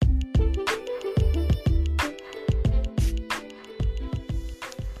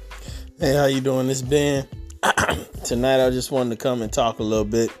Hey, how you doing? This Ben. Tonight I just wanted to come and talk a little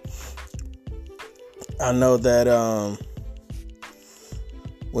bit. I know that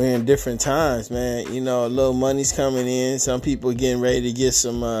we're in different times, man. You know, a little money's coming in. Some people are getting ready to get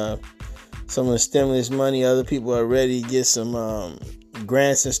some of the stimulus money. Other people are ready to get some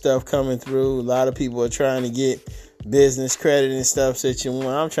grants and stuff coming through. A lot of people are trying to get business credit and stuff that you want.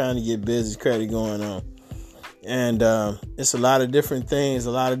 I'm trying to get business credit going on. And it's a lot of different things,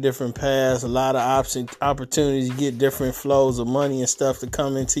 a lot of different paths, a lot of opportunities to get different flows of money and stuff to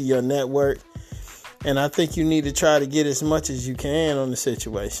come into your network. And I think you need to try to get as much as you can on the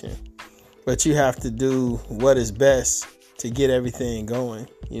situation. But you have to do what is best to get everything going.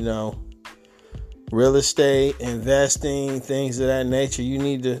 You know, real estate, investing, things of that nature. You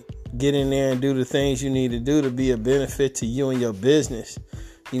need to get in there and do the things you need to do to be a benefit to you and your business.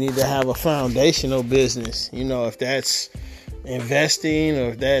 You need to have a foundational business, you know, if that's investing or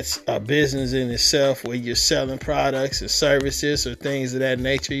if that's a business in itself where you're selling products or services or things of that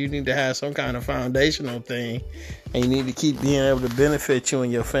nature. You need to have some kind of foundational thing, and you need to keep being able to benefit you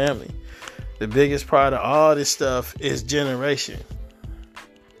and your family. The biggest part of all this stuff is generation.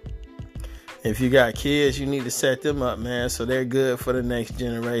 If you got kids, you need to set them up, man, so they're good for the next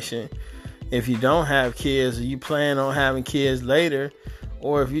generation. If you don't have kids or you plan on having kids later,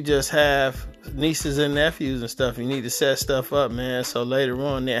 or if you just have nieces and nephews and stuff, you need to set stuff up, man, so later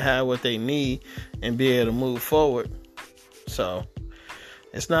on they'll have what they need and be able to move forward. So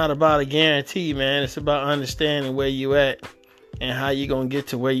it's not about a guarantee, man. It's about understanding where you at and how you going to get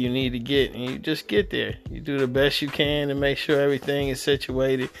to where you need to get. And you just get there. You do the best you can to make sure everything is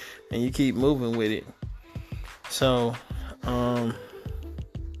situated and you keep moving with it. So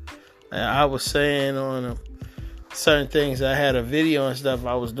I was saying on certain things, I had a video and stuff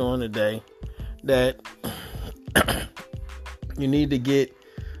I was doing today that you need to get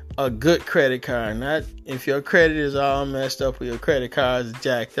a good credit card. Not if your credit is all messed up or your credit card is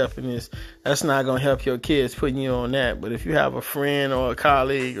jacked up in this, that's not going to help your kids putting you on that. But if you have a friend or a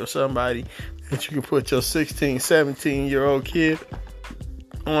colleague or somebody that you can put your 16, 17-year-old kid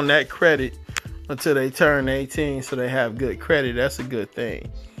on that credit until they turn 18 so they have good credit, that's a good thing.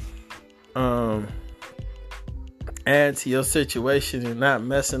 Add to your situation and not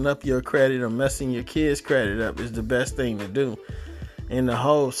messing up your credit or messing your kids' credit up is the best thing to do in the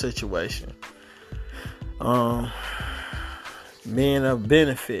whole situation. Being a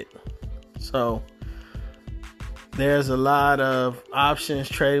benefit. So there's a lot of options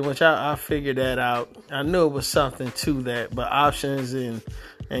trading, which I figured that out. I knew it was something to that, but options and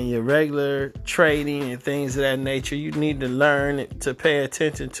your regular trading and things of that nature, you need to learn to pay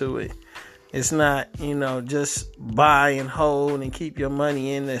attention to it. It's not, just buy and hold and keep your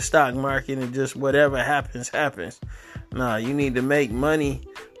money in the stock market and just whatever happens, happens. No, you need to make money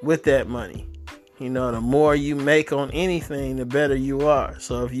with that money. The more you make on anything, the better you are.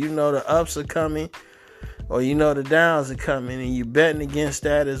 So if you know the ups are coming or the downs are coming and you're betting against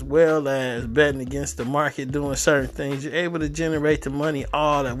that as well as betting against the market doing certain things, you're able to generate the money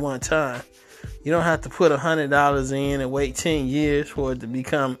all at one time. You don't have to put $100 in and wait 10 years for it to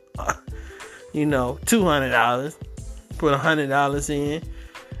become $200. Put $100 in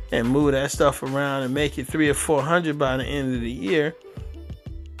and move that stuff around and make it $300 or $400 by the end of the year,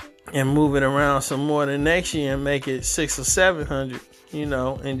 and move it around some more the next year and make it $600 or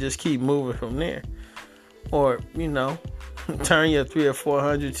 $700, and just keep moving from there. Or turn your $300 or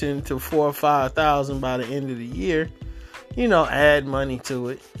 $400 into $4,000 or $5,000 by the end of the year. Add money to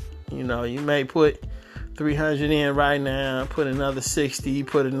it. You may put $300 in right now, put another $60,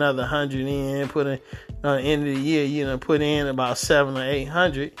 put another $100 in, put at the end of the year, put in about $700 or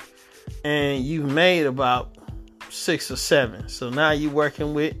 $800, and you've made about $600 or $700. So now you're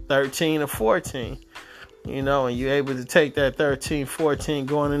working with $13 or $14, and you're able to take that $13, $14,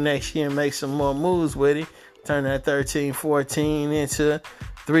 go in the next year and make some more moves with it, turn that $13, $14 into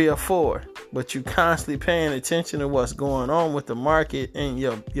 $300 or $400. But you constantly paying attention to what's going on with the market and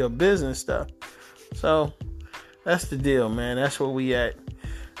your business stuff. So that's the deal, man. That's where we at.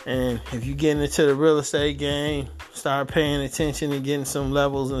 And if you get into the real estate game, start paying attention and getting some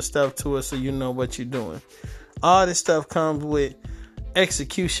levels and stuff to it so you know what you're doing. All this stuff comes with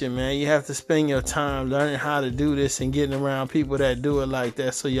execution, man. You have to spend your time learning how to do this and getting around people that do it like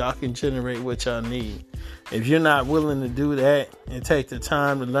that so y'all can generate what y'all need. If you're not willing to do that and take the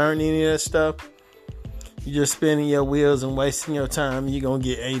time to learn any of that stuff, you're just spinning your wheels and wasting your time, and you're going to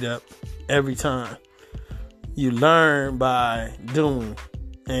get ate up every time. You learn by doing,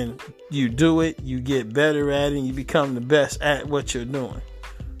 and you do it, you get better at it, and you become the best at what you're doing.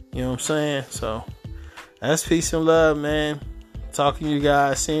 You know what I'm saying? So that's peace and love, man. talking to you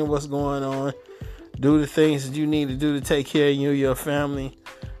guys, seeing what's going on. Do the things that you need to do to take care of you and your family.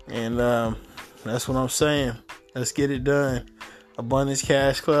 And that's what I'm saying. Let's get it done.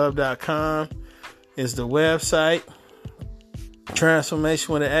 AbundanceCashClub.com is the website.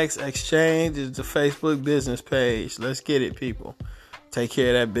 Transformation with an X Exchange is the Facebook business page. Let's get it, people. Take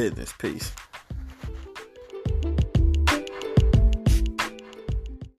care of that business. Peace.